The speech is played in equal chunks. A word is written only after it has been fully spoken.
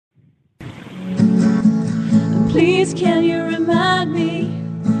Please can you remind me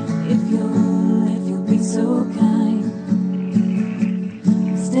if you'll be so kind,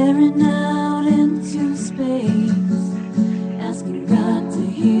 staring out into space, asking God to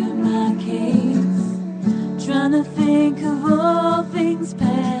hear my case, trying to think of all things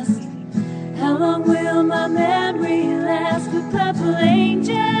past. How long will my memory last? The purple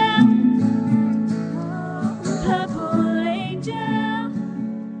angel, the purple angel,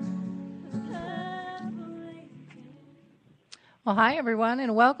 the purple angel. Well, hi, everyone,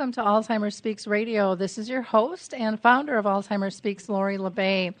 and welcome to Alzheimer's Speaks Radio. This is your host and founder of Alzheimer's Speaks, Lori La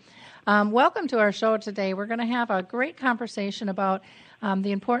Bey. Welcome to our show today. We're going to have a great conversation about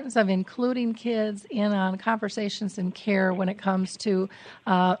the importance of including kids in on conversations and care when it comes to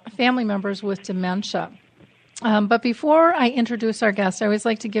family members with dementia. But before I introduce our guest, I always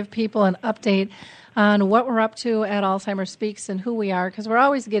like to give people an update on what we're up to at Alzheimer's Speaks and who we are, because we're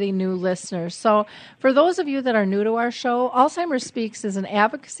always getting new listeners. So for those of you that are new to our show, Alzheimer's Speaks is an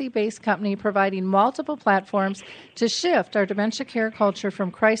advocacy-based company providing multiple platforms to shift our dementia care culture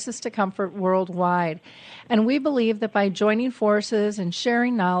from crisis to comfort worldwide. And we believe that by joining forces and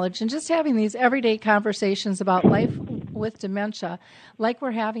sharing knowledge and just having these everyday conversations about life with dementia, like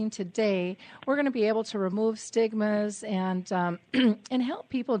we're having today, we're going to be able to remove stigmas and and help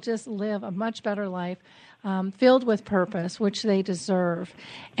people just live a much better life filled with purpose, which they deserve.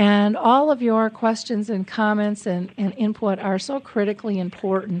 And all of your questions and comments and input are so critically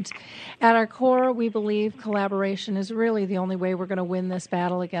important. At our core, we believe collaboration is really the only way we're going to win this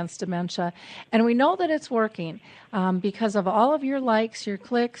battle against dementia. And we know that it's working because of all of your likes, your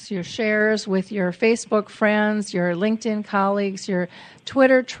clicks, your shares with your Facebook friends, your LinkedIn colleagues, your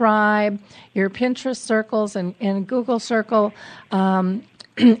Twitter tribe, your Pinterest circles and Google circle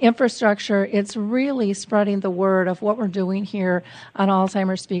infrastructure. It's really spreading the word of what we're doing here on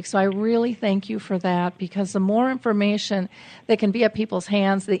Alzheimer's Speaks. So I really thank you for that, because the more information that can be at people's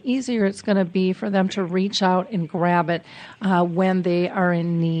hands, the easier it's going to be for them to reach out and grab it when they are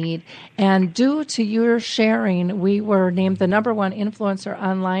in need. And due to your sharing, we were named the #1 influencer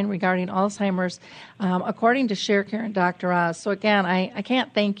online regarding Alzheimer's, according to ShareCare and Dr. Oz. So again, I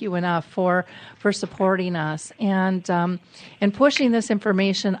can't thank you enough for supporting us and pushing this information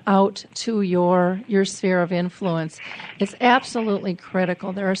out to your sphere of influence. It's absolutely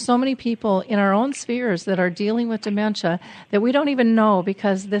critical. There are so many people in our own spheres that are dealing with dementia that we don't even know,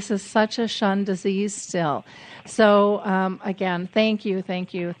 because this is such a shunned disease still. So again, thank you.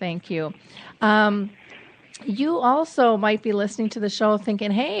 You also might be listening to the show thinking,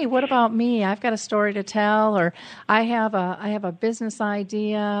 hey, what about me? I've got a story to tell, or I have a business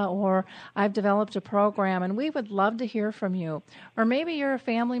idea, or I've developed a program, and we would love to hear from you. Or maybe you're a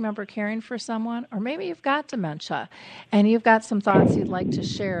family member caring for someone, or maybe you've got dementia and you've got some thoughts you'd like to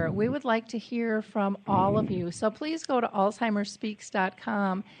share. We would like to hear from all of you. So please go to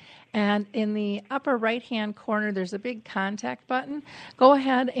alzheimersspeaks.com. And in the upper right-hand corner, there's a big contact button. Go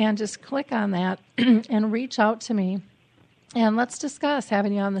ahead and just click on that and reach out to me. And let's discuss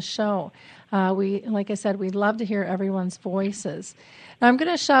having you on the show. Like I said, we'd love to hear everyone's voices. Now, I'm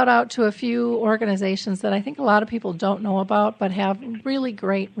going to shout out to a few organizations that I think a lot of people don't know about, but have really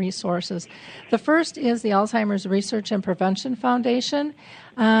great resources. The first is the Alzheimer's Research and Prevention Foundation.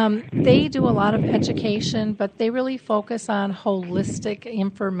 They do a lot of education, but they really focus on holistic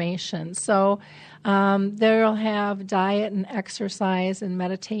information. So they'll have diet and exercise and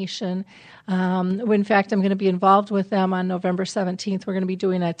meditation. In fact, I'm going to be involved with them on November 17th. We're going to be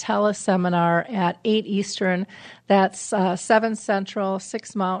doing a teleseminar at 8 Eastern. That's 7 Central,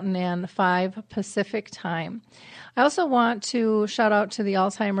 6 Mountain, and 5 Pacific time. I also want to shout out to the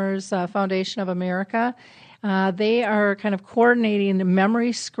Alzheimer's Foundation of America. They are kind of coordinating the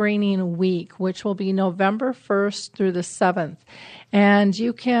Memory Screening Week, which will be November 1st through the 7th. And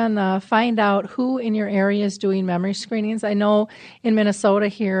you can find out who in your area is doing memory screenings. I know in Minnesota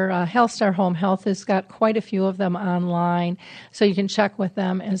here, HealthStar Home Health has got quite a few of them online, so you can check with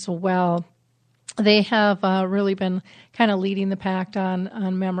them as well. They have really been kind of leading the pack on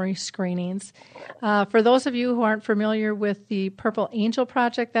memory screenings. For those of you who aren't familiar with the Purple Angel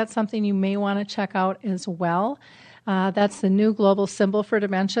Project, that's something you may want to check out as well. That's the new global symbol for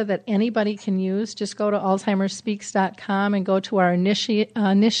dementia that anybody can use. Just go to alzheimersspeaks.com and go to our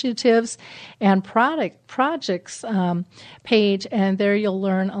initiatives and projects page, and there you'll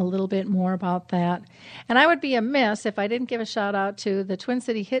learn a little bit more about that. And I would be amiss if I didn't give a shout out to the Twin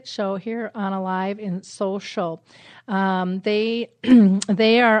City Hit Show here on Alive in Social. They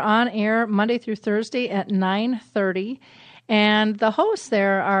are on air Monday through Thursday at 9:30. And the hosts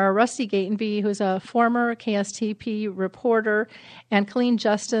there are Rusty Gatenby, who's a former KSTP reporter, and Colleen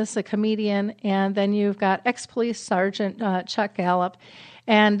Justice, a comedian, and then you've got ex-police sergeant Chuck Gallup.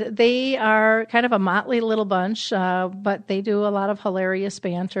 And they are kind of a motley little bunch, but they do a lot of hilarious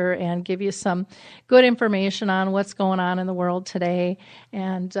banter and give you some good information on what's going on in the world today.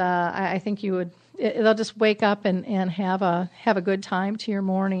 And I think they'll just wake up and have a good time to your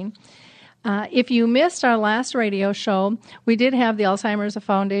morning. If you missed our last radio show, we did have the Alzheimer's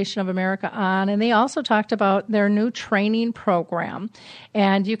Foundation of America on, and they also talked about their new training program.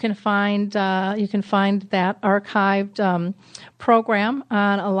 And you can find that archived program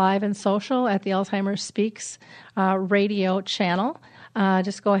on Alive and Social at the Alzheimer's Speaks radio channel.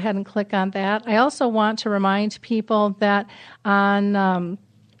 Just go ahead and click on that. I also want to remind people that on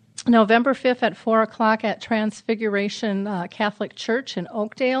November 5th at 4 o'clock at Transfiguration Catholic Church in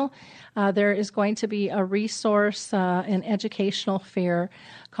Oakdale, there is going to be a resource and educational fair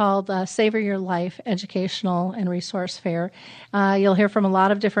called Savor Your Life Educational and Resource Fair. You'll hear from a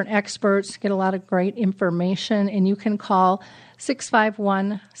lot of different experts, get a lot of great information, and you can call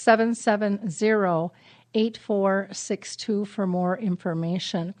 651-770-8462 for more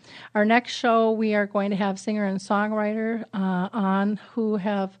information. Our next show, we are going to have singer and songwriter on who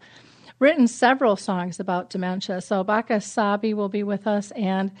have written several songs about dementia. So Baka Sabi will be with us,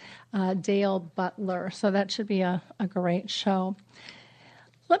 and Dale Butler. So that should be a great show.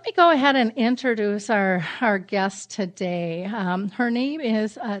 Let me go ahead and introduce our guest today. Her name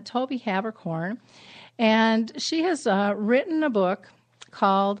is Toby Haberkorn, and she has written a book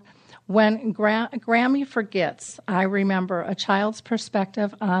called When Grammy Forgets, I Remember, A Child's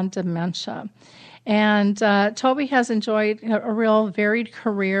Perspective on Dementia. And Toby has enjoyed a real varied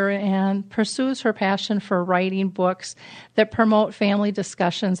career and pursues her passion for writing books that promote family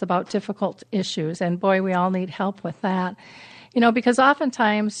discussions about difficult issues. And boy, we all need help with that. Because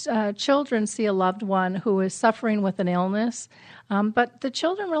oftentimes children see a loved one who is suffering with an illness, but the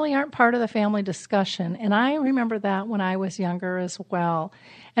children really aren't part of the family discussion. And I remember that when I was younger as well.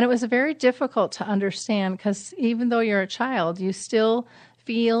 And it was very difficult to understand because even though you're a child, you still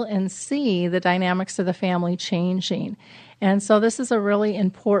feel and see the dynamics of the family changing. And so this is a really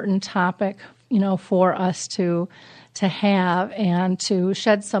important topic, for us to have and to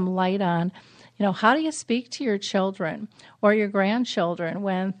shed some light on. How do you speak to your children or your grandchildren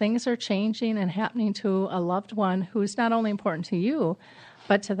when things are changing and happening to a loved one who's not only important to you,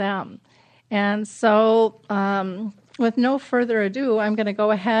 but to them? And so with no further ado, I'm going to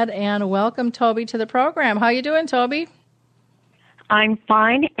go ahead and welcome Toby to the program. How you doing, Toby? I'm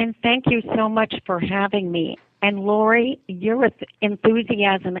fine, and thank you so much for having me. And Lori, your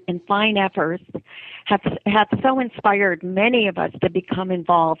enthusiasm and fine efforts have so inspired many of us to become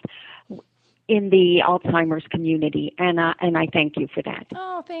involved in the Alzheimer's community, and I thank you for that.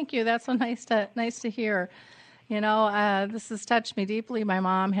 Oh, thank you. That's so nice to hear. This has touched me deeply. My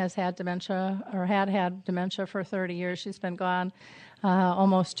mom has had dementia, or had dementia for 30 years. She's been gone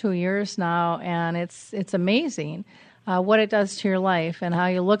almost 2 years now, and it's amazing what it does to your life and how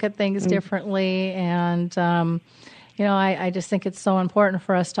you look at things differently. And I just think it's so important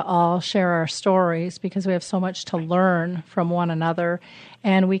for us to all share our stories because we have so much to learn from one another,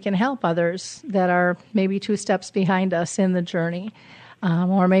 and we can help others that are maybe 2 steps behind us in the journey,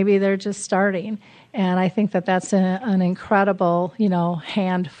 or maybe they're just starting. And I think that that's an incredible,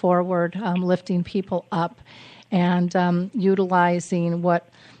 hand forward, lifting people up and utilizing what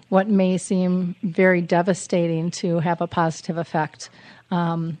may seem very devastating to have a positive effect,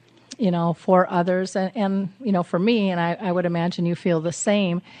 for others and for me, and I would imagine you feel the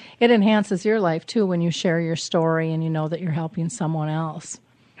same. It enhances your life, too, when you share your story and you know that you're helping someone else.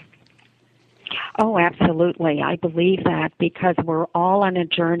 Oh, absolutely. I believe that because we're all on a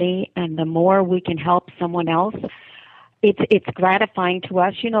journey, and the more we can help someone else, it's gratifying to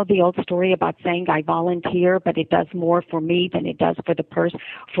us. The old story about saying I volunteer, but it does more for me than it does for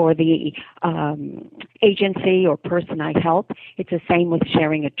the agency or person I help. It's the same with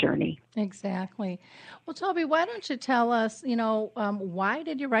sharing a journey. Exactly. Well, Toby, why don't you tell us, why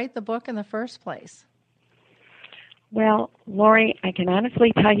did you write the book in the first place? Well, Lori, I can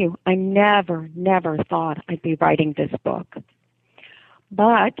honestly tell you, I never thought I'd be writing this book.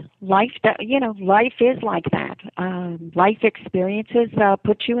 But life is like that. Life experiences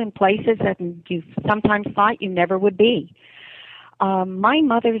put you in places that you sometimes thought you never would be. My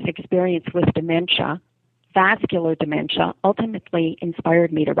mother's experience with dementia, vascular dementia, ultimately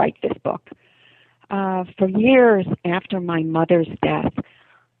inspired me to write this book. For years after my mother's death,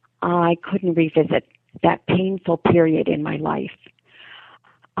 I couldn't revisit that painful period in my life.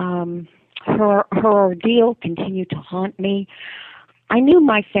 Her ordeal continued to haunt me. I knew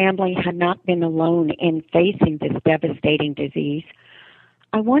my family had not been alone in facing this devastating disease.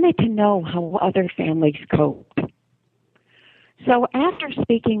 I wanted to know how other families coped. So after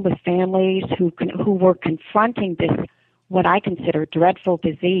speaking with families who were confronting this, what I consider dreadful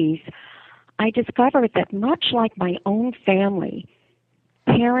disease, I discovered that much like my own family,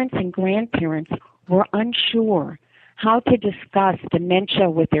 parents and grandparents were unsure how to discuss dementia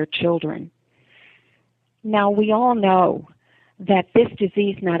with their children. Now, we all know that this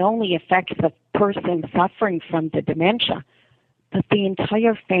disease not only affects the person suffering from the dementia, but the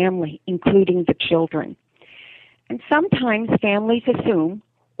entire family, including the children. And sometimes families assume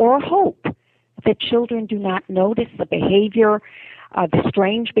or hope that children do not notice the behavior, the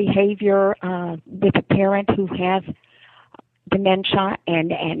strange behavior with a parent who has dementia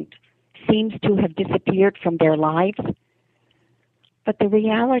and seems to have disappeared from their lives. But the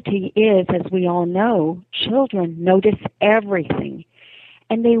reality is, as we all know, children notice everything,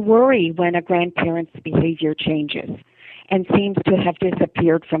 and they worry when a grandparent's behavior changes and seems to have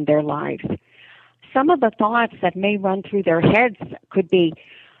disappeared from their lives. Some of the thoughts that may run through their heads could be,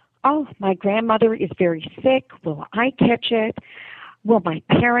 oh, my grandmother is very sick. Will I catch it? Will my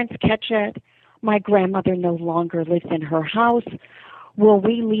parents catch it? My grandmother no longer lives in her house. Will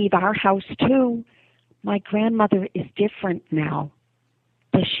we leave our house too? My grandmother is different now.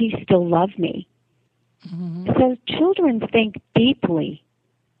 Does she still love me? Mm-hmm. So children think deeply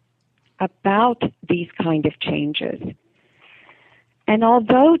about these kind of changes. And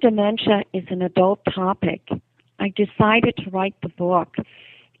although dementia is an adult topic, I decided to write the book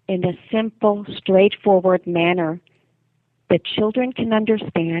in a simple, straightforward manner that children can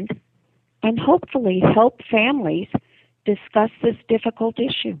understand and hopefully help families discuss this difficult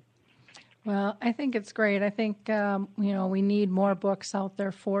issue. Well, I think it's great. I think, we need more books out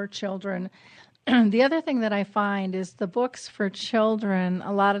there for children. The other thing that I find is the books for children,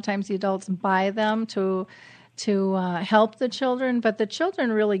 a lot of times the adults buy them to help the children, but the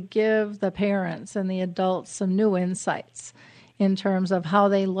children really give the parents and the adults some new insights in terms of how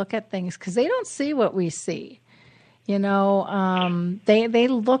they look at things, because they don't see what we see. They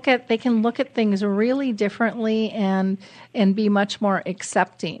can look at things really differently and be much more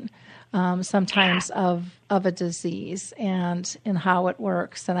accepting sometimes of a disease and how it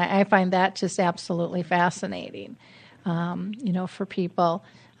works. And I find that just absolutely fascinating, for people.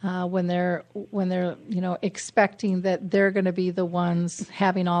 When they're expecting that they're going to be the ones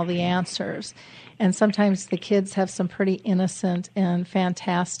having all the answers. And sometimes the kids have some pretty innocent and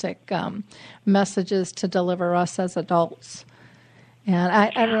fantastic messages to deliver us as adults. And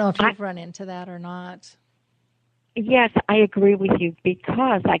I don't know if you've run into that or not. Yes, I agree with you,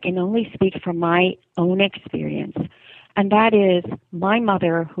 because I can only speak from my own experience. And that is my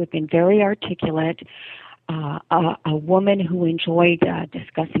mother, who had been very articulate, a woman who enjoyed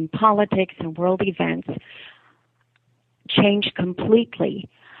discussing politics and world events, changed completely.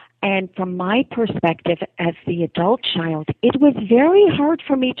 And from my perspective as the adult child, it was very hard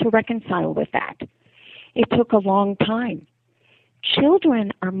for me to reconcile with that. It took a long time.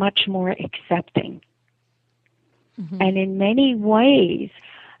 Children are much more accepting. Mm-hmm. And in many ways,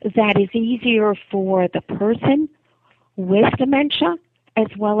 that is easier for the person with dementia as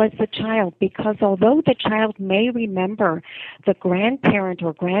well as the child, because although the child may remember the grandparent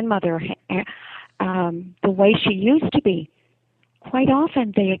or grandmother the way she used to be, quite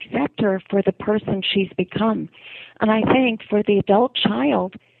often they accept her for the person she's become. And I think for the adult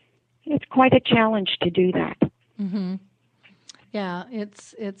child, it's quite a challenge to do that. Mm-hmm. Yeah,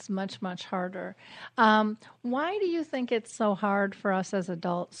 it's much, much harder. Why do you think it's so hard for us as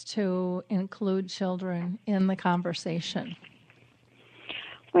adults to include children in the conversation?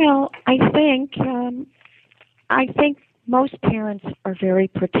 Well, I think most parents are very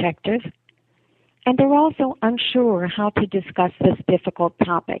protective, and they're also unsure how to discuss this difficult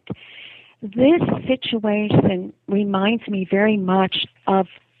topic. This situation reminds me very much of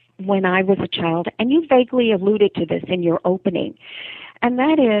when I was a child, and you vaguely alluded to this in your opening, and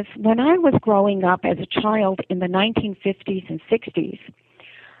that is when I was growing up as a child in the 1950s and 60s,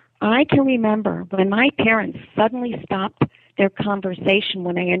 I can remember when my parents suddenly stopped their conversation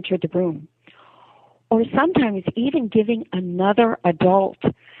when I entered the room, or sometimes even giving another adult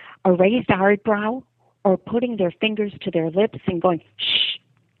a raised eyebrow or putting their fingers to their lips and going, shh,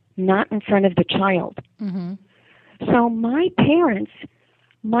 not in front of the child. Mm-hmm. So my parents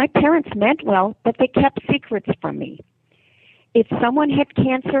meant well, but they kept secrets from me. If someone had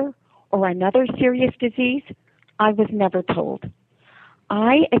cancer or another serious disease, I was never told.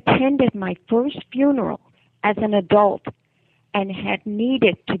 I attended my first funeral as an adult and had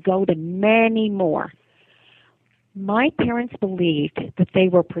needed to go to many more. My parents believed that they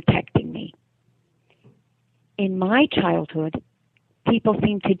were protecting me. In my childhood, people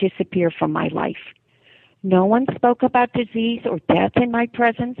seemed to disappear from my life. No one spoke about disease or death in my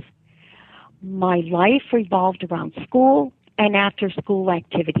presence. My life revolved around school and after-school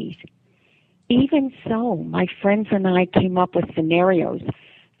activities. Even so, my friends and I came up with scenarios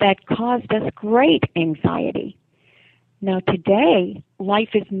that caused us great anxiety. Now today, life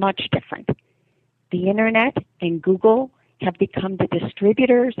is much different. The internet and Google have become the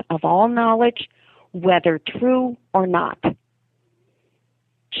distributors of all knowledge, whether true or not.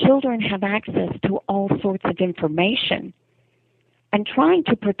 Children have access to all sorts of information, and trying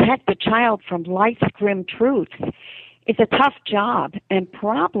to protect a child from life's grim truths is a tough job and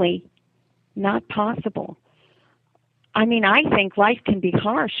probably not possible. I mean, I think life can be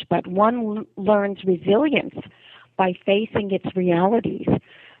harsh, but one learns resilience by facing its realities.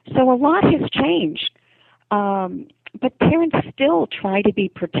 So a lot has changed, but parents still try to be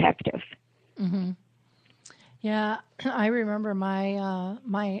protective. Mm-hmm. Yeah, I remember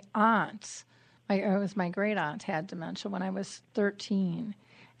my aunt, it was my great aunt, had dementia when I was 13,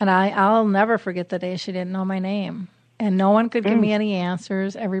 and I'll never forget the day she didn't know my name, and no one could give me any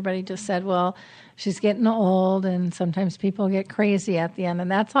answers. Everybody just said, "Well, she's getting old, and sometimes people get crazy at the end," and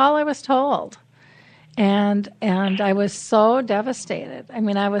that's all I was told. And I was so devastated. I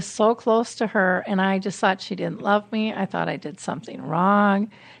mean, I was so close to her, and I just thought she didn't love me. I thought I did something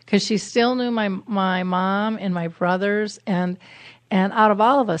wrong, because she still knew my mom and my brothers, and out of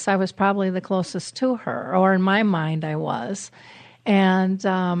all of us, I was probably the closest to her, or in my mind, I was. And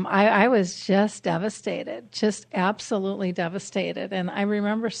I was just devastated, just absolutely devastated. And I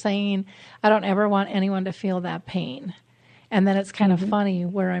remember saying, I don't ever want anyone to feel that pain. And then it's kind of funny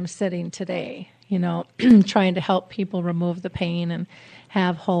where I'm sitting today, you know, trying to help people remove the pain and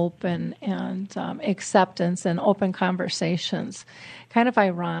have hope and acceptance and open conversations. Kind of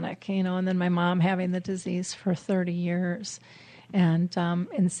ironic, you know, and then my mom having the disease for 30 years and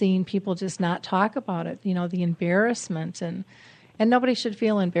seeing people just not talk about it, you know, the embarrassment and nobody should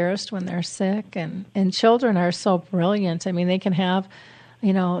feel embarrassed when they're sick, and children are so brilliant. I mean, they can have,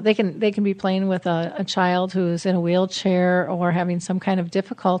 you know, they can be playing with a child who's in a wheelchair or having some kind of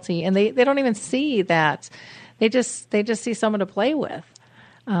difficulty, and they don't even see that. They just see someone to play with.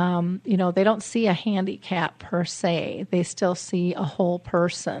 You know, they don't see a handicap per se. They still see a whole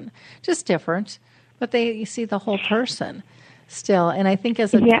person, just different, but you see the whole person still. And I think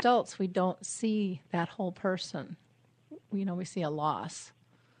as adults, we don't see that whole person. You know, we see a loss.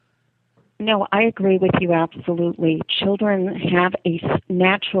 No, I agree with you absolutely. Children have a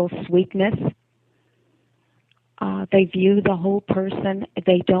natural sweetness. They view the whole person.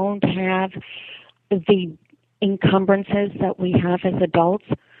 They don't have the encumbrances that we have as adults.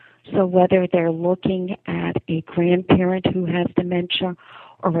 So whether they're looking at a grandparent who has dementia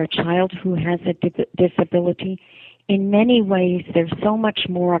or a child who has a disability, in many ways they're so much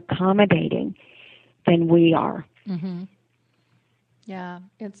more accommodating than we are. Mm-hmm. Yeah,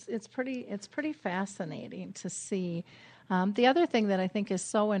 it's pretty fascinating to see. The other thing that I think is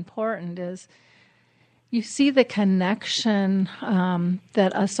so important is you see the connection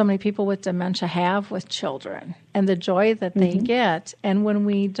that so many people with dementia have with children and the joy that they get. And when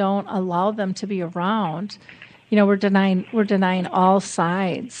we don't allow them to be around, you know, we're denying all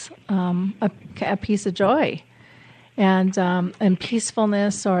sides a piece of joy. And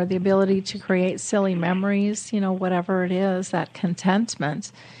peacefulness, or the ability to create silly memories, you know, whatever it is, that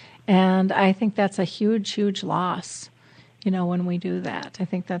contentment. And I think that's a huge, huge loss, you know, when we do that. I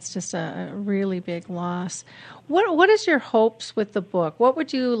think that's just a really big loss. What is your hopes with the book? What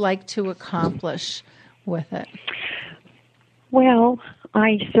would you like to accomplish with it? Well,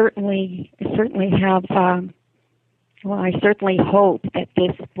 I certainly have, I certainly hope that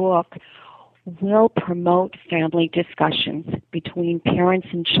this book will promote family discussions between parents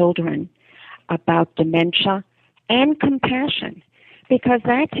and children about dementia and compassion, because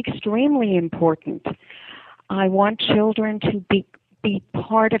that's extremely important. I want children to be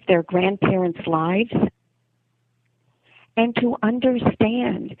part of their grandparents' lives and to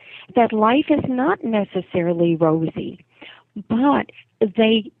understand that life is not necessarily rosy, but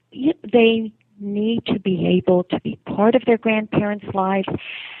they need to be able to be part of their grandparents' lives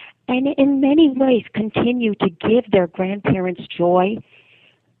and in many ways continue to give their grandparents joy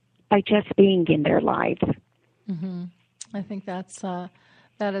by just being in their lives. Mm-hmm. I think that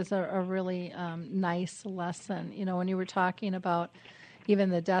is a really nice lesson. You know, when you were talking about, even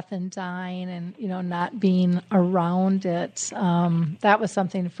the death and dying and, not being around it. That was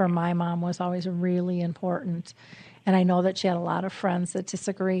something for my mom was always really important. And I know that she had a lot of friends that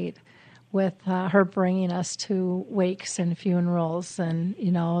disagreed with her bringing us to wakes and funerals, and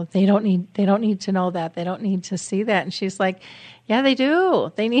they don't need to know that, they don't need to see that. And she's like, yeah, they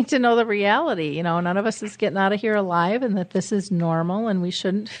do. They need to know the reality. None of us is getting out of here alive, and that this is normal, and we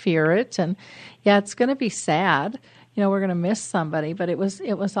shouldn't fear it. And yeah, it's going to be sad. We're going to miss somebody, but it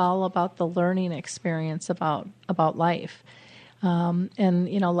was all about the learning experience about life. And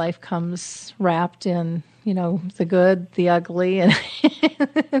life comes wrapped in the good, the ugly, and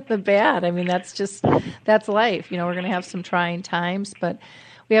the bad. I mean, that's life. We're going to have some trying times, but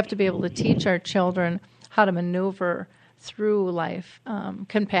we have to be able to teach our children how to maneuver through life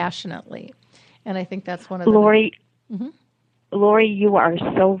compassionately. And I think that's one of the... Lori, Mm-hmm. Lori, you are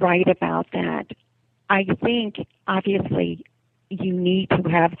so right about that. I think, obviously, you need to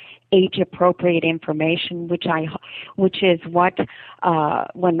have age-appropriate information, which is what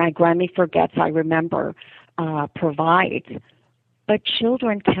When My Grammy Forgets, I Remember provides. But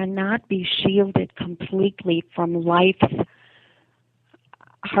children cannot be shielded completely from life's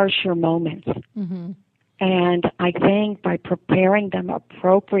harsher moments. Mm-hmm. And I think by preparing them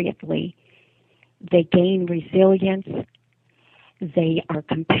appropriately, they gain resilience, they are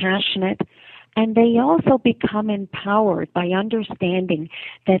compassionate, and they also become empowered by understanding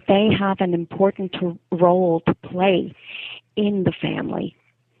that they have an important role to play in the family.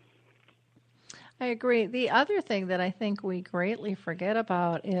 I agree. The other thing that I think we greatly forget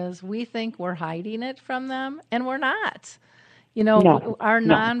about is we think we're hiding it from them, and we're not. Our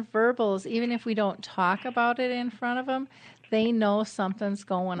nonverbals, even if we don't talk about it in front of them, they know something's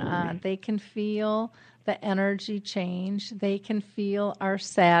going on. They can feel the energy change. They can feel our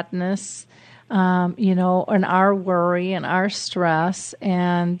sadness, and our worry and our stress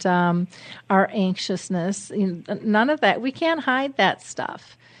and our anxiousness. None of that. We can't hide that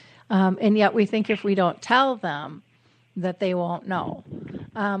stuff. And yet we think if we don't tell them that they won't know.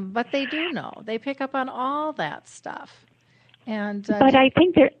 But they do know. They pick up on all that stuff. And but I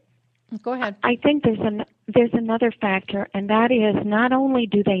think go ahead. I think there's another factor, and that is not only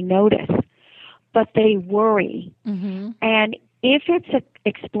do they notice, but they worry. Mm-hmm. And if it's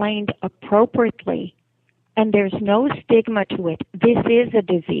explained appropriately and there's no stigma to it, this is a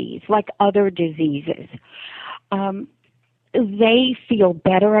disease like other diseases. They feel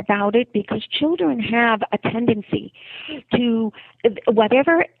better about it because children have a tendency to,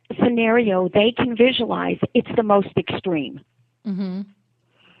 whatever scenario they can visualize, it's the most extreme. Mm-hmm.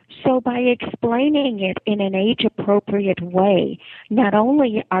 So by explaining it in an age-appropriate way, not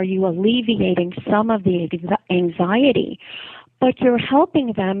only are you alleviating some of the anxiety, but you're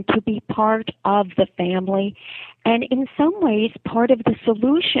helping them to be part of the family and in some ways part of the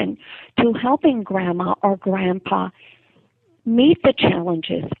solution to helping grandma or grandpa meet the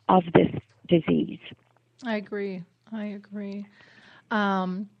challenges of this disease. I agree.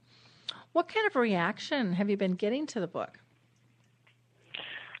 What kind of reaction have you been getting to the book?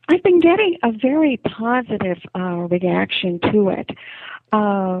 I've been getting a very positive reaction to it.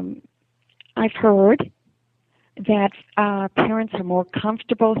 I've heard that parents are more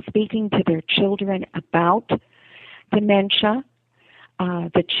comfortable speaking to their children about dementia.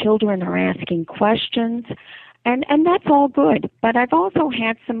 The children are asking questions, and that's all good. But I've also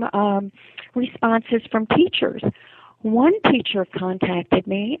had some responses from teachers. One teacher contacted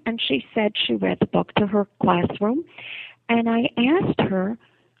me, and she said she read the book to her classroom, and I asked her,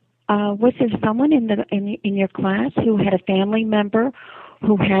 was there someone in your class who had a family member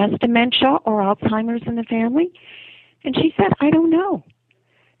who has dementia or Alzheimer's in the family? And she said, I don't know.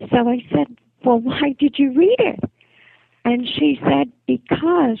 So I said, well, why did you read it? And she said,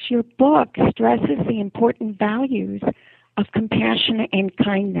 because your book stresses the important values of compassion and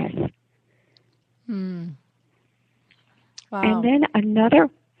kindness. Wow. And then another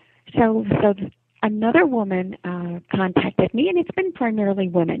woman contacted me, and it's been primarily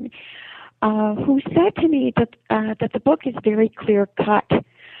women, who said to me that the book is very clear-cut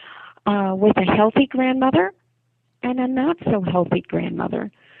with a healthy grandmother and a not-so-healthy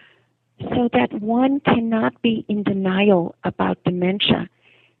grandmother, so that one cannot be in denial about dementia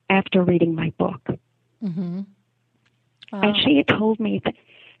after reading my book. Mm-hmm. Wow. And she had told me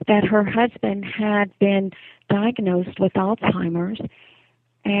that her husband had been diagnosed with Alzheimer's,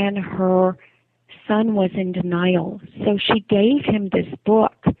 and her son was in denial. So she gave him this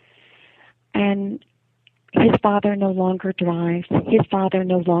book, and his father no longer drives. His father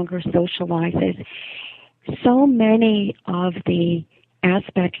no longer socializes. So many of the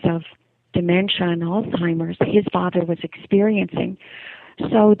aspects of dementia and Alzheimer's his father was experiencing.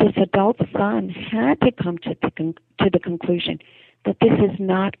 So this adult son had to come to the conclusion that this is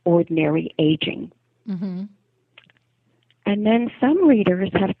not ordinary aging. Mm-hmm. And then some readers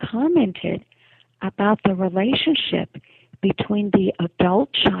have commented about the relationship between the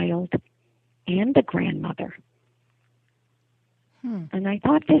adult child and the grandmother. And I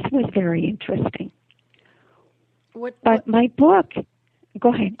thought this was very interesting. But my book,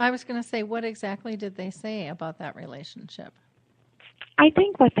 go ahead. I was going to say, what exactly did they say about that relationship? I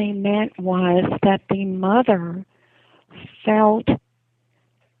think what they meant was that the mother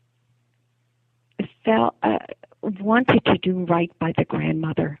wanted to do right by the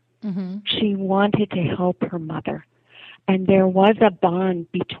grandmother. Mm-hmm. She wanted to help her mother. And there was a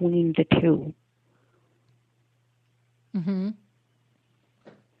bond between the two. Mm-hmm.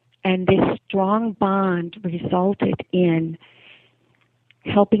 And this strong bond resulted in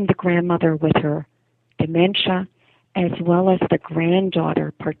helping the grandmother with her dementia, as well as the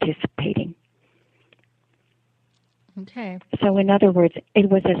granddaughter participating. Okay. So in other words, it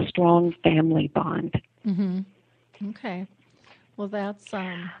was a strong family bond. Mm-hmm. Okay. Well,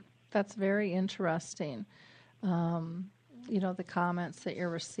 that's very interesting. The comments that you're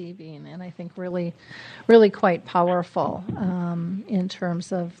receiving, and I think really, really quite powerful in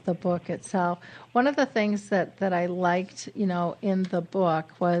terms of the book itself. One of the things that I liked, in the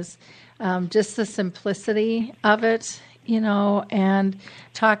book was just the simplicity of it, and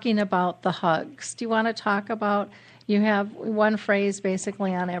talking about the hugs. Do you want to talk about, you have one phrase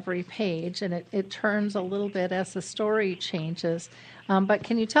basically on every page, and it turns a little bit as the story changes. But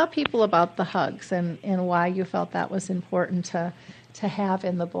can you tell people about the hugs and why you felt that was important to have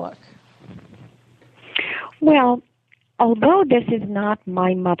in the book? Well, although this is not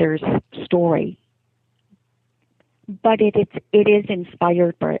my mother's story, but it is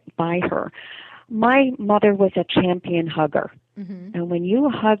inspired by her. My mother was a champion hugger. Mm-hmm. And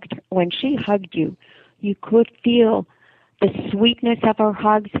when she hugged you, you could feel the sweetness of her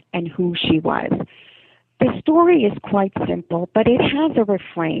hugs and who she was. The story is quite simple, but it has a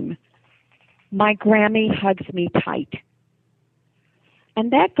refrain. My Grammy hugs me tight.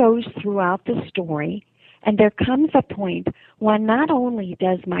 And that goes throughout the story, and there comes a point when not only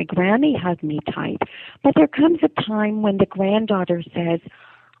does my Grammy hug me tight, but there comes a time when the granddaughter says,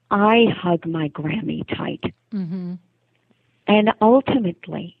 I hug my Grammy tight. Mm-hmm. And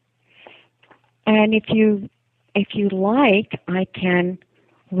ultimately, and if you like, I can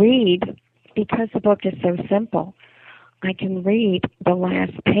read, because the book is so simple, I can read the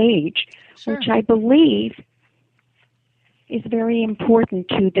last page, sure, which I believe is very important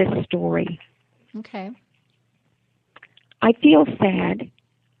to this story. Okay. I feel sad.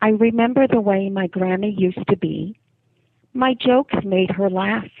 I remember the way my Grammy used to be. My jokes made her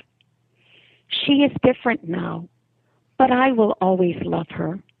laugh. She is different now, but I will always love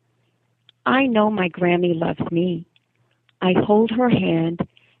her. I know my Grammy loves me. I hold her hand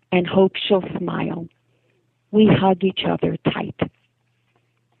and hope she'll smile. We hug each other tight.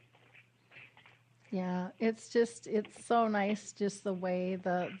 Yeah, it's so nice just the way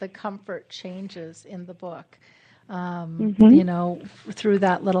the comfort changes in the book, through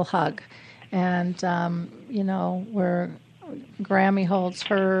that little hug. And, where Grammy holds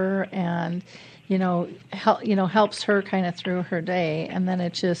her and, helps her kind of through her day. And then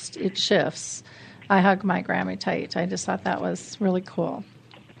it shifts. I hug my Grammy tight. I just thought that was really cool.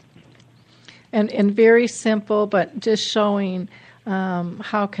 And very simple, but just showing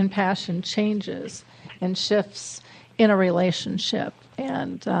how compassion changes and shifts in a relationship,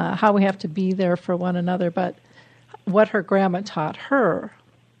 and how we have to be there for one another, but what her grandma taught her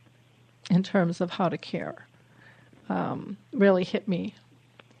in terms of how to care really hit me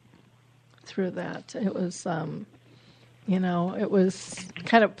through that. It was, it was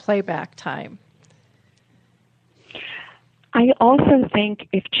kind of playback time. I also think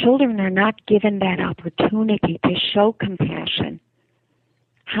if children are not given that opportunity to show compassion,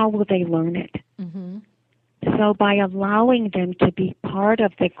 how will they learn it? Mm-hmm. So by allowing them to be part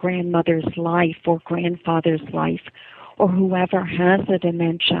of the grandmother's life or grandfather's life, or whoever has the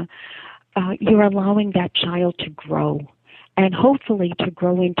dementia, you're allowing that child to grow, and hopefully to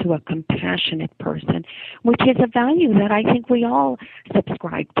grow into a compassionate person, which is a value that I think we all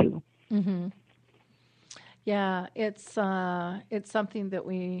subscribe to. Mm-hmm. Yeah, it's something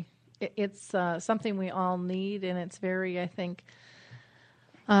that it's something we all need, and it's very, I think,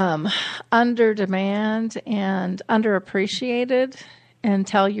 under demand and underappreciated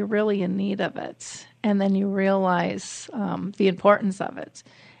until you're really in need of it, and then you realize the importance of it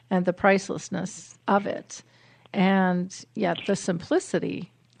and the pricelessness of it, and yet the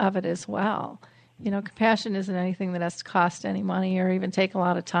simplicity of it as well. Compassion isn't anything that has to cost any money or even take a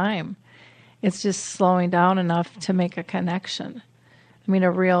lot of time. It's just slowing down enough to make a connection. I mean,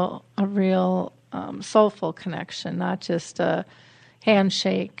 a real soulful connection, not just a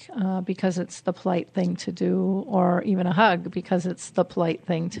handshake because it's the polite thing to do, or even a hug because it's the polite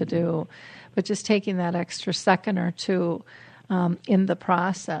thing to do, but just taking that extra second or two in the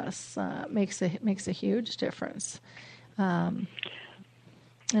process makes a huge difference in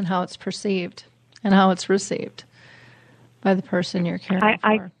how it's perceived and how it's received by the person you're caring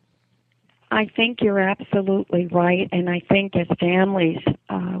for. I think you're absolutely right, and I think as families,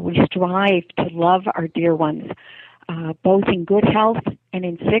 we strive to love our dear ones, both in good health and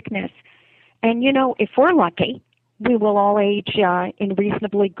in sickness. And, if we're lucky, we will all age in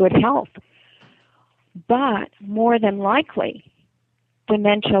reasonably good health. But more than likely,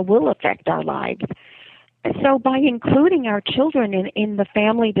 dementia will affect our lives. So by including our children in the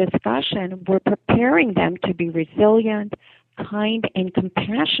family discussion, we're preparing them to be resilient, kind, and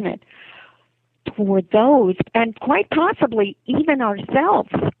compassionate toward those, and quite possibly even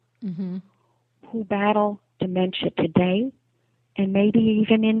ourselves, who battle dementia today and maybe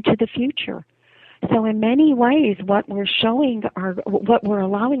even into the future. So in many ways, what we're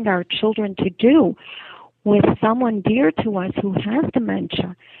allowing our children to do with someone dear to us who has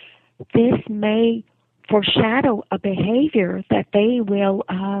dementia, this may foreshadow a behavior that they will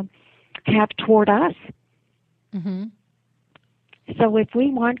have toward us. Mm-hmm. So if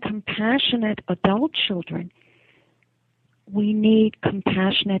we want compassionate adult children, we need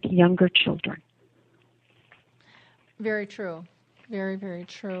compassionate younger children. Very true. Very, very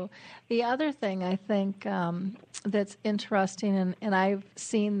true. The other thing I think that's interesting, and I've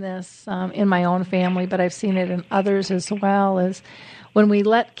seen this in my own family, but I've seen it in others as well, is when we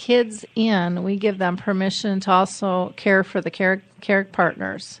let kids in, we give them permission to also care for the care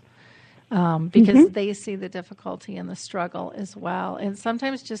partners. Because they see the difficulty and the struggle as well. And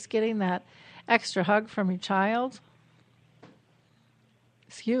sometimes just getting that extra hug from your child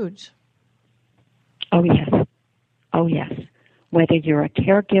is huge. Oh, yes. Oh, yes. Whether you're a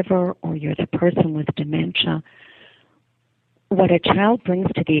caregiver or you're the person with dementia, what a child brings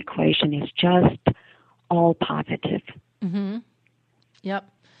to the equation is just all positive. Mm-hmm. Yep.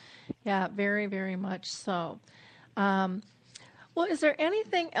 Yeah, very, very much so. Well, is there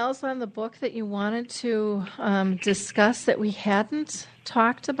anything else on the book that you wanted to discuss that we hadn't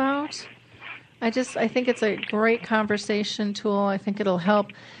talked about? I think it's a great conversation tool. I think it'll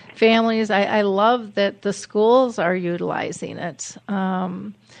help families. I love that the schools are utilizing it.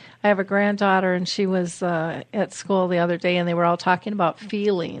 I have a granddaughter, and she was at school the other day, and they were all talking about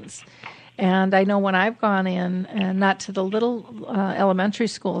feelings. And I know when I've gone in, and not to the little elementary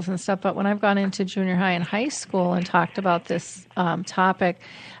schools and stuff, but when I've gone into junior high and high school and talked about this topic,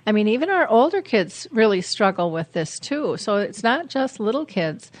 I mean, even our older kids really struggle with this too. So it's not just little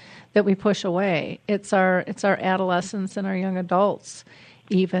kids that we push away. It's our adolescents and our young adults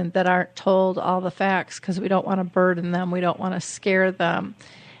even that aren't told all the facts because we don't want to burden them. We don't want to scare them.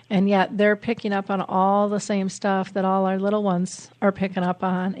 And yet they're picking up on all the same stuff that all our little ones are picking up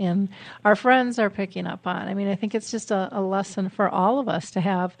on and our friends are picking up on. I mean, I think it's just a lesson for all of us to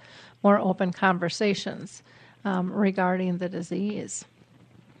have more open conversations regarding the disease.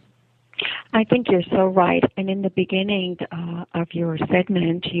 I think you're so right. And in the beginning of your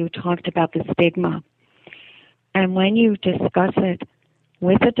segment, you talked about the stigma. And when you discuss it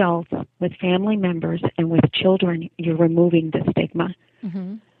with adults, with family members, and with children, you're removing the stigma.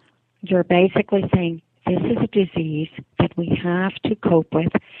 Mm-hmm. You're basically saying, this is a disease that we have to cope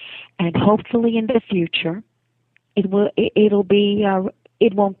with, and hopefully in the future, it won't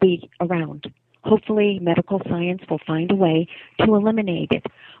be around. Hopefully medical science will find a way to eliminate it.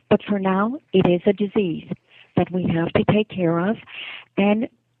 But for now, it is a disease that we have to take care of, and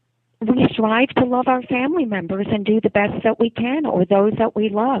we strive to love our family members and do the best that we can, or those that we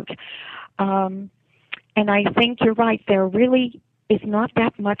love. And I think you're right. There really is not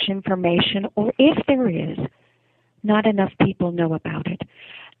that much information, or if there is, not enough people know about it.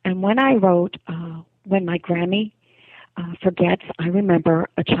 And when I wrote, when my Grammy forgets, I remember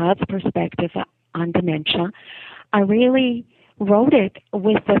a child's perspective on dementia, I really wrote it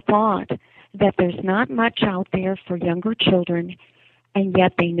with the thought that there's not much out there for younger children, and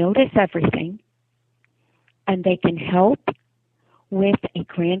yet they notice everything, and they can help with a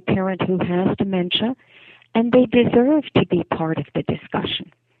grandparent who has dementia, and they deserve to be part of the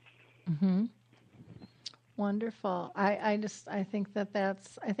discussion. Mm-hmm. Wonderful. I think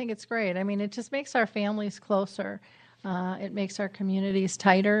I think it's great. I mean, it just makes our families closer. It makes our communities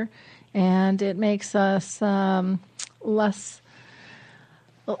tighter, and it makes us less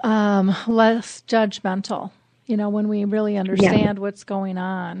less judgmental. When we really understand what's going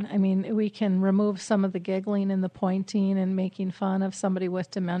on. I mean, we can remove some of the giggling and the pointing and making fun of somebody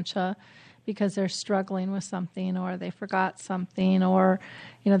with dementia because they're struggling with something or they forgot something or,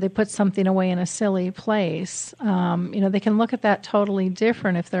 they put something away in a silly place. They can look at that totally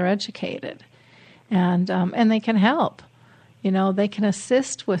different if they're educated. And they can help. They can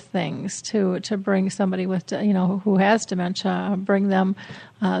assist with things to bring somebody with, who has dementia, bring them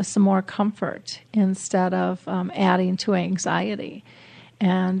some more comfort instead of adding to anxiety.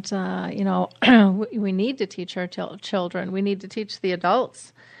 And, we need to teach our children. We need to teach the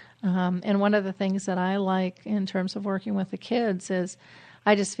adults. And one of the things that I like in terms of working with the kids is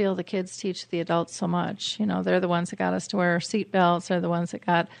I just feel the kids teach the adults so much. They're the ones that got us to wear seatbelts. They're the ones that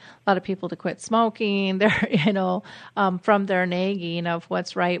got a lot of people to quit smoking. They're, from their nagging of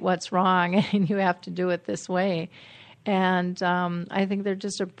what's right, what's wrong, and you have to do it this way. And I think they're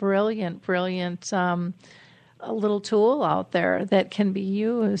just a brilliant a little tool out there that can be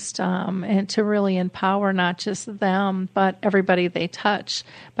used and to really empower not just them, but everybody they touch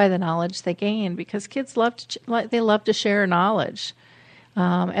by the knowledge they gain. Because kids love to share knowledge.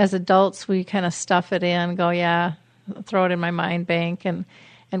 As adults, we kind of stuff it in, go, throw it in my mind bank and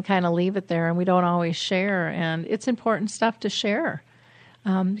kind of leave it there. And we don't always share. And it's important stuff to share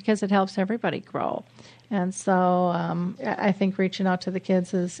because it helps everybody grow. And so I think reaching out to the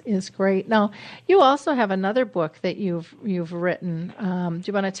kids is great. Now, you also have another book that you've written. Do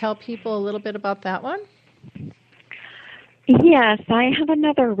you want to tell people a little bit about that one? Yes, I have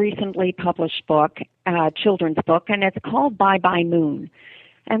another recently published book, children's book, and it's called Bye Bye Moon.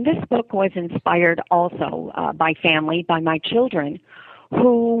 And this book was inspired also by my children,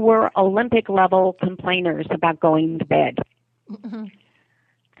 who were Olympic-level complainers about going to bed. Mm-hmm.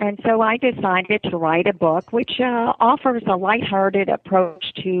 And so I decided to write a book which offers a lighthearted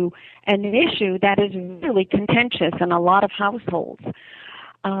approach to an issue that is really contentious in a lot of households.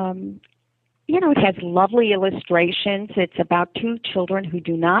 It has lovely illustrations. It's about two children who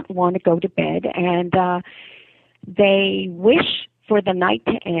do not want to go to bed, and they wish for the night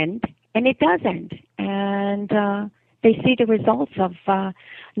to end, and it does end. And they see the results of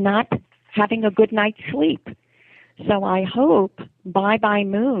not having a good night's sleep. So I hope Bye Bye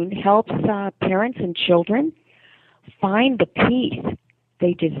Moon helps parents and children find the peace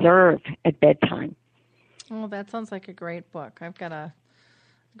they deserve at bedtime. Oh, that sounds like a great book. I've got a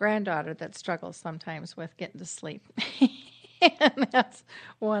granddaughter that struggles sometimes with getting to sleep. And that's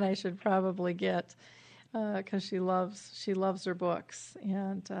one I should probably get because she loves her books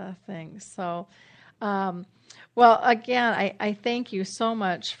and things. So, well, again, I thank you so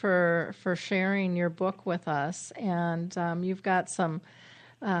much for sharing your book with us, and you've got some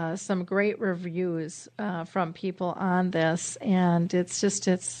great reviews from people on this, and it's just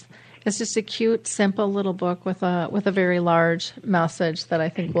a cute, simple little book with a very large message that I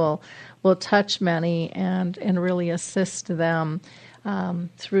think will touch many and really assist them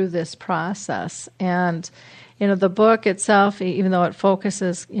through this process. And the book itself, even though it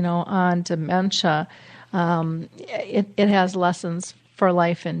focuses on dementia, it has lessons for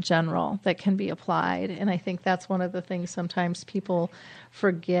life in general that can be applied. And I think that's one of the things sometimes people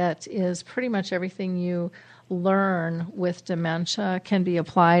forget is pretty much everything you learn with dementia can be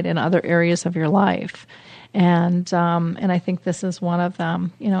applied in other areas of your life. And I think this is one of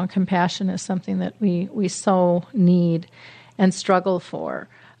them. Compassion is something that we so need and struggle for.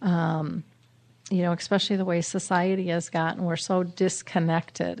 Especially the way society has gotten, we're so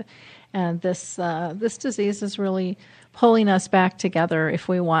disconnected. And this disease is really pulling us back together if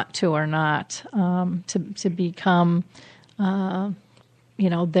we want to or not, to become,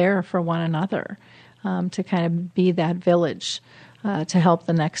 there for one another, to kind of be that village, to help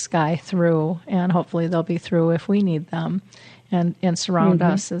the next guy through, and hopefully they'll be through if we need them, and surround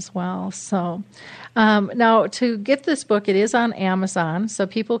us as well. So now to get this book, it is on Amazon, so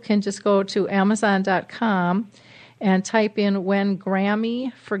people can just go to Amazon.com and type in When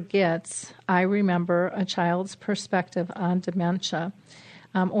Grammy Forgets, I Remember a Child's Perspective on Dementia.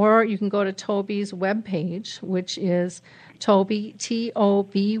 Or you can go to Toby's webpage, which is Toby,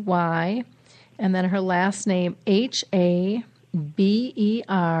 Toby, and then her last name,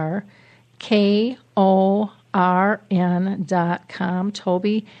 HABERKORN.com,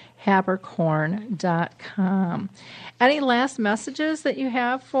 TobyHaberkorn.com. Any last messages that you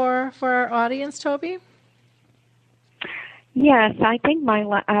have for our audience, Toby? Yes, I think my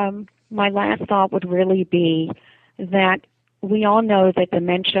last thought would really be that we all know that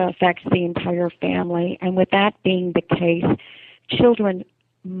dementia affects the entire family, and with that being the case, children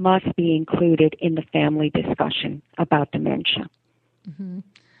must be included in the family discussion about dementia.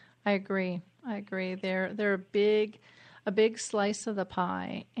 I agree. They're a big slice of the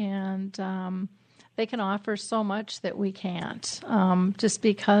pie, and they can offer so much that we can't. Just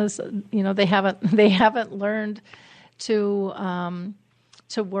because they haven't learned to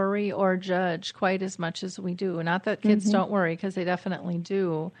worry or judge quite as much as we do. Not that kids don't worry, because they definitely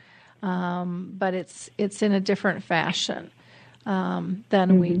do, but it's in a different fashion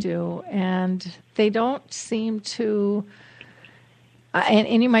than we do, and they don't seem to.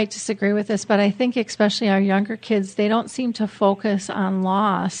 And you might disagree with this, but I think especially our younger kids, they don't seem to focus on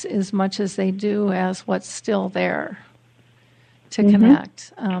loss as much as they do as what's still there to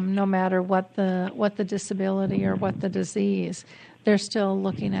connect. No matter what the disability or what the disease, they're still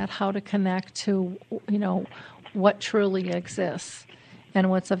looking at how to connect to what truly exists and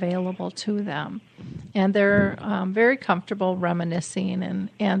what's available to them. And they're very comfortable reminiscing,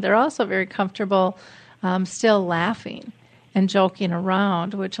 and they're also very comfortable still laughing and joking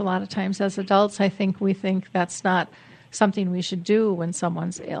around, which a lot of times as adults, I think we think that's not something we should do when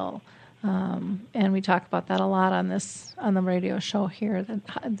someone's ill. And we talk about that a lot on the radio show here,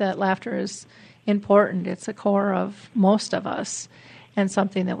 that laughter is important. It's a core of most of us and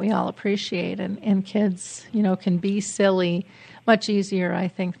something that we all appreciate. And kids, can be silly much easier, I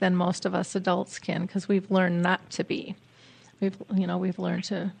think, than most of us adults can, because we've learned not to be. We've learned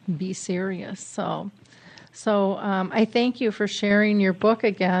to be serious. So I thank you for sharing your book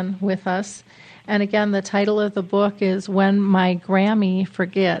again with us. And again, the title of the book is When My Grammy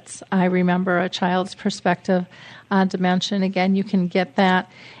Forgets, I Remember a Child's Perspective on Dementia. Again, you can get that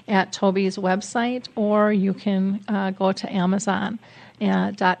at Toby's website, or you can go to Amazon.com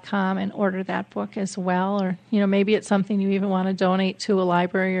and order that book as well. Or, maybe it's something you even want to donate to a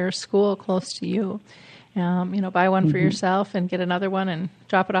library or a school close to you. Buy one for yourself and get another one and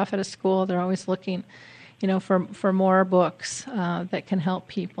drop it off at a school. They're always looking for more books that can help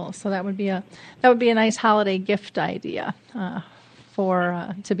people. So that would be a nice holiday gift idea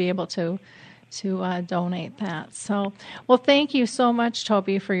to be able to donate that. So, well, thank you so much,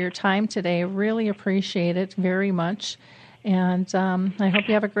 Toby, for your time today. Really appreciate it very much, and I hope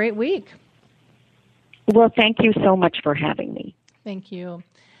you have a great week. Well, thank you so much for having me. Thank you.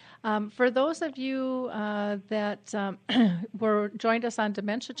 For those of you that joined us on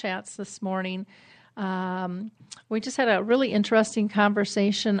Dementia Chats this morning, we just had a really interesting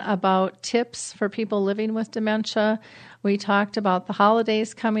conversation about tips for people living with dementia. We talked about the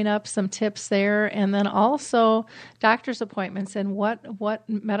holidays coming up, some tips there, and then also doctor's appointments and what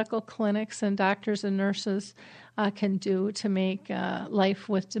medical clinics and doctors and nurses can do to make life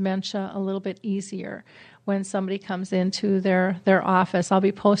with dementia a little bit easier when somebody comes into their office. I'll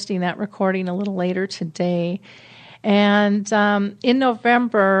be posting that recording a little later today. And in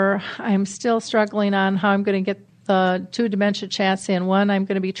November, I'm still struggling on how I'm going to get the 2 dementia chats in. One, I'm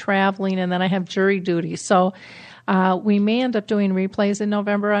going to be traveling, and then I have jury duty. So we may end up doing replays in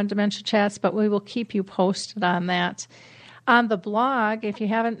November on dementia chats, but we will keep you posted on that. On the blog, if you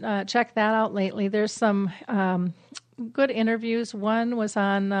haven't checked that out lately, there's some good interviews. One was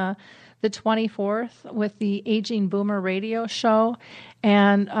on the 24th with the Aging Boomer radio show.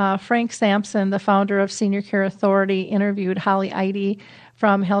 And Frank Sampson, the founder of Senior Care Authority, interviewed Holly Eide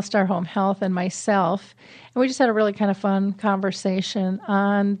from HealthStar Home Health and myself. And we just had a really kind of fun conversation.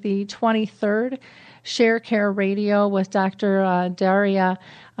 On the 23rd, Share Care Radio with Dr. Daria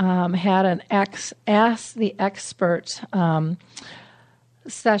had an Ask the Expert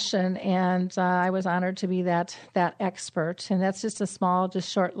session, and I was honored to be that expert. And that's just a small,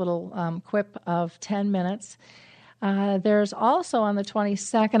 short little quip of 10 minutes. There's also on the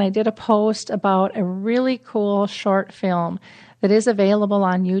 22nd, I did a post about a really cool short film that is available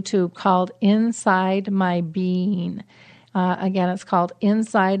on YouTube called Inside My Being. Again, it's called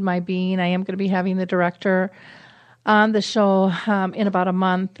Inside My Being. I am going to be having the director on the show in about a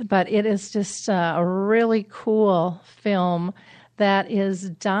month, but it is just a really cool film that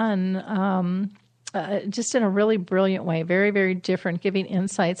is done just in a really brilliant way, very, very different, giving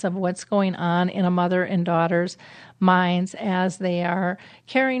insights of what's going on in a mother and daughter's minds as they are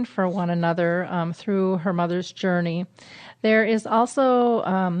caring for one another through her mother's journey. There is also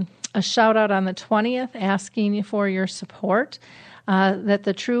a shout out on the 20th asking for your support, that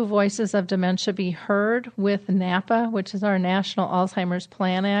the True Voices of Dementia be heard with NAPA, which is our National Alzheimer's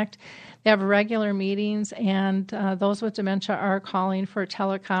Plan Act. They have regular meetings, and those with dementia are calling for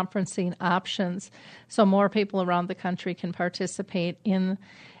teleconferencing options so more people around the country can participate in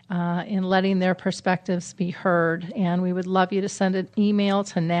letting their perspectives be heard. And we would love you to send an email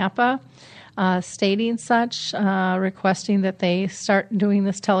to NAPA stating such, requesting that they start doing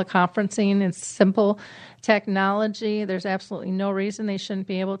this teleconferencing. It's simple technology. There's absolutely no reason they shouldn't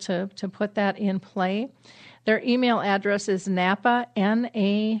be able to put that in play. Their email address is NAPA,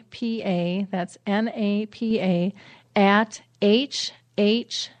 N-A-P-A, that's N-A-P-A, at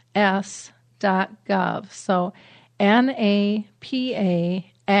hhs.gov. So NAPA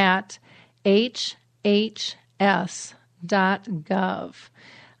at hhs.gov.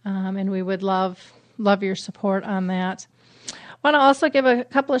 And we would love your support on that. I want to also give a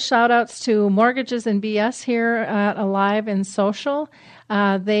couple of shout outs to Mortgages and BS here at Alive and Social.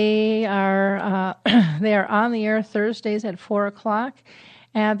 They are on the air Thursdays at 4:00,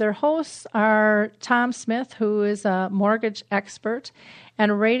 and their hosts are Tom Smith, who is a mortgage expert,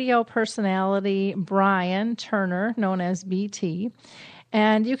 and radio personality Brian Turner, known as BT.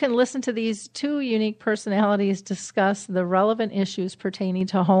 And you can listen to these two unique personalities discuss the relevant issues pertaining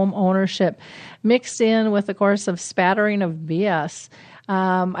to home ownership, mixed in with, of course, a spattering of BS.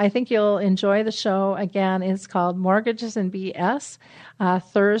 I think you'll enjoy the show. Again, it's called Mortgages and BS,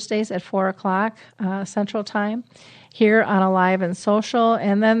 Thursdays at 4:00 Central Time here on Alive and Social.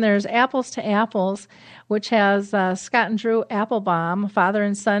 And then there's Apples to Apples, which has Scott and Drew Applebaum, father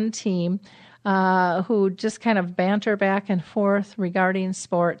and son team, who just kind of banter back and forth regarding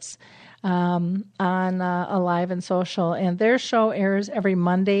sports on Alive and Social. And their show airs every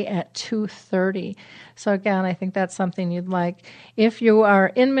Monday at 2:30. So again, I think that's something you'd like. If you are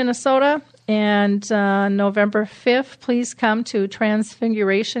in Minnesota and November 5th, please come to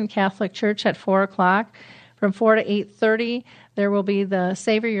Transfiguration Catholic Church at 4:00. From 4 to 8:30, there will be the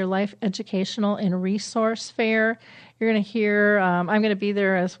Savor Your Life Educational and Resource Fair. You're going to hear, I'm going to be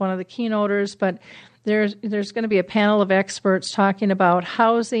there as one of the keynoters, but there's going to be a panel of experts talking about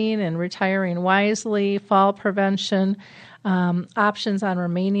housing and retiring wisely, fall prevention, options on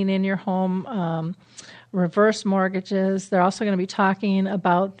remaining in your home, reverse mortgages. They're also going to be talking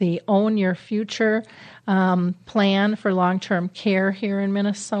about the Own Your Future plan for long-term care here in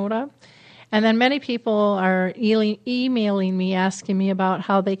Minnesota. And then many people are emailing me, asking me about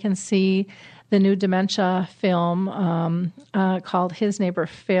how they can see the new dementia film called His Neighbor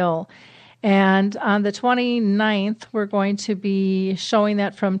Phil. And on the 29th, we're going to be showing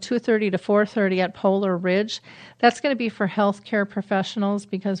that from 2:30 to 4:30 at Polar Ridge. That's going to be for healthcare professionals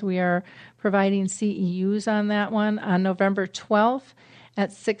because we are providing CEUs on that one. On November 12th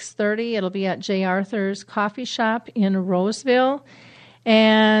at 6:30, it'll be at J. Arthur's Coffee Shop in Roseville.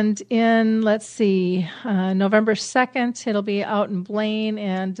 And in, November 2nd, it'll be out in Blaine,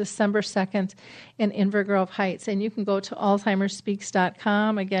 and December 2nd in Inver Grove Heights. And you can go to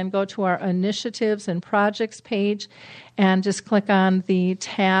alzheimersspeaks.com. Again, go to our initiatives and projects page and just click on the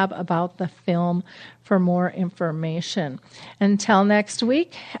tab about the film for more information. Until next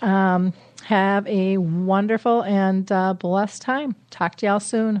week, have a wonderful and blessed time. Talk to y'all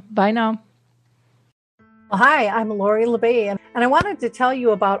soon. Bye now. Hi, I'm Lori LeBay, and I wanted to tell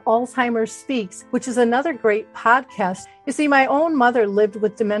you about Alzheimer's Speaks, which is another great podcast. You see, my own mother lived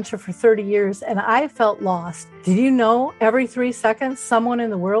with dementia for 30 years, and I felt lost. Did you know every 3 seconds someone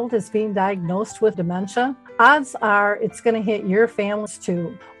in the world is being diagnosed with dementia? Odds are it's going to hit your families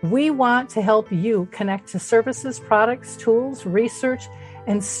too. We want to help you connect to services, products, tools, research,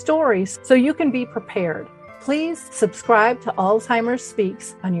 and stories so you can be prepared. Please subscribe to Alzheimer's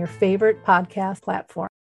Speaks on your favorite podcast platform.